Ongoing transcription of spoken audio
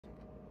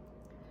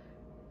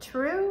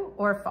True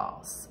or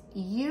false?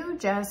 You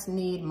just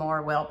need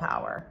more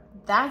willpower.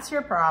 That's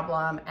your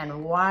problem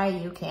and why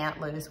you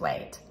can't lose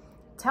weight.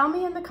 Tell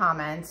me in the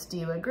comments, do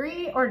you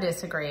agree or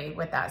disagree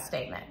with that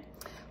statement?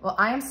 Well,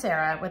 I am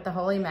Sarah with The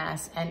Holy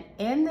Mess, and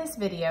in this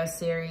video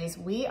series,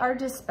 we are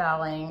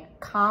dispelling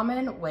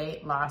common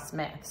weight loss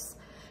myths.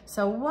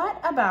 So what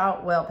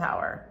about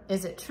willpower?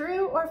 Is it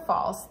true or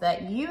false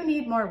that you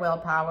need more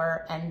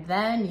willpower and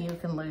then you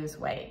can lose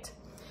weight?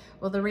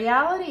 Well, the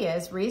reality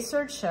is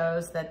research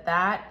shows that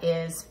that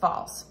is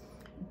false.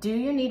 Do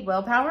you need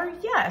willpower?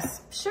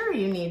 Yes, sure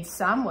you need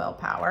some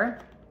willpower.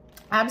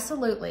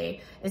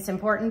 Absolutely, it's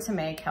important to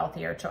make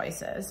healthier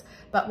choices,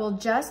 but will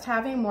just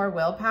having more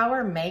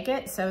willpower make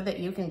it so that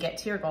you can get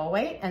to your goal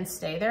weight and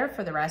stay there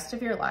for the rest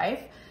of your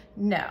life?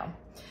 No.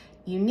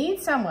 You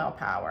need some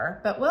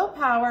willpower, but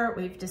willpower,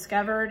 we've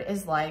discovered,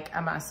 is like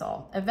a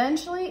muscle.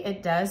 Eventually,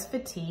 it does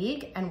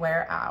fatigue and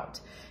wear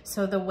out.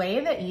 So the way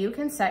that you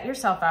can set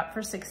yourself up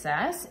for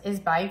success is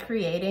by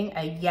creating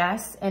a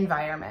yes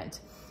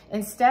environment.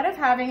 Instead of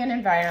having an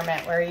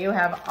environment where you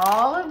have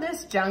all of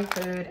this junk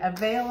food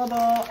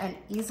available and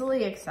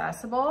easily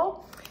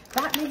accessible,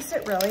 that makes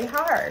it really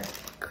hard.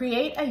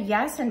 Create a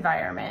yes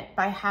environment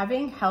by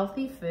having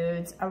healthy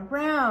foods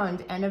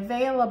around and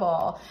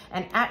available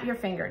and at your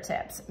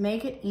fingertips.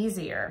 Make it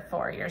easier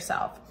for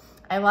yourself.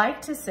 I like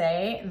to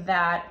say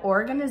that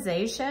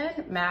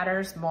organization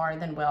matters more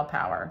than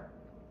willpower.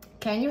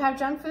 Can you have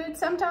junk food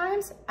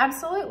sometimes?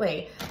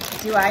 Absolutely.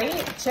 Do I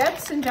eat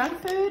chips and junk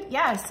food?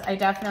 Yes, I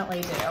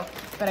definitely do,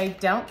 but I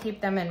don't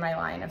keep them in my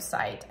line of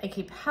sight. I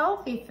keep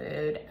healthy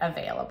food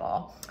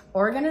available.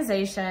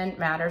 Organization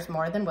matters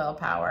more than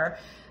willpower.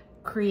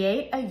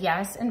 Create a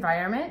yes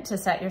environment to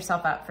set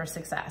yourself up for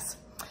success.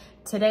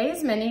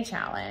 Today's mini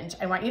challenge,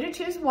 I want you to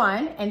choose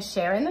one and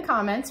share in the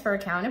comments for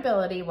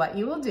accountability what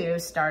you will do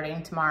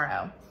starting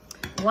tomorrow.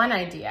 One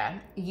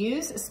idea,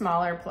 use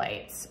smaller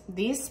plates.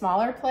 These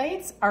smaller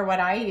plates are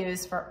what I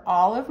use for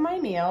all of my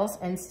meals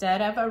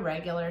instead of a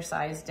regular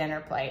sized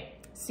dinner plate.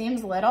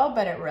 Seems little,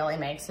 but it really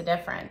makes a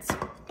difference.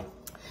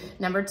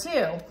 Number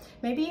two,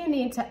 maybe you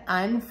need to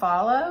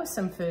unfollow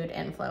some food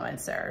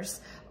influencers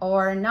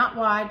or not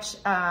watch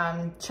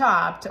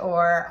Chopped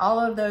or all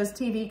of those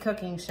TV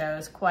cooking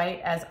shows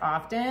quite as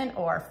often,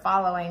 or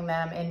following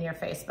them in your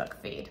Facebook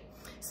feed.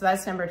 So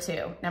that's number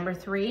two. Number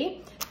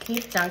three,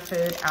 keep junk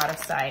food out of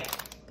sight.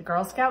 The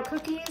Girl Scout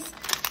cookies,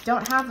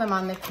 don't have them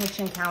on the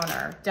kitchen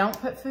counter. Don't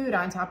put food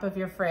on top of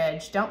your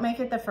fridge. Don't make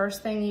it the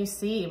first thing you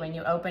see when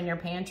you open your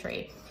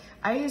pantry.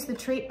 I use the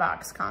treat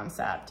box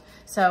concept.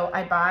 So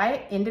I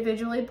buy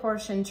individually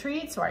portioned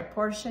treats, or I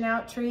portion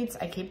out treats.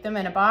 I keep them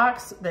in a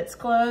box that's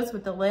closed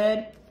with the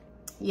lid.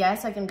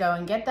 Yes, I can go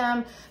and get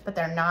them, but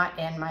they're not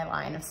in my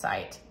line of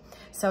sight.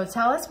 So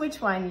tell us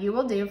which one you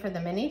will do for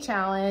the mini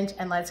challenge,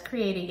 and let's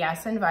create a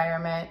yes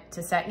environment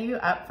to set you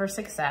up for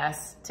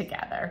success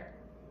together.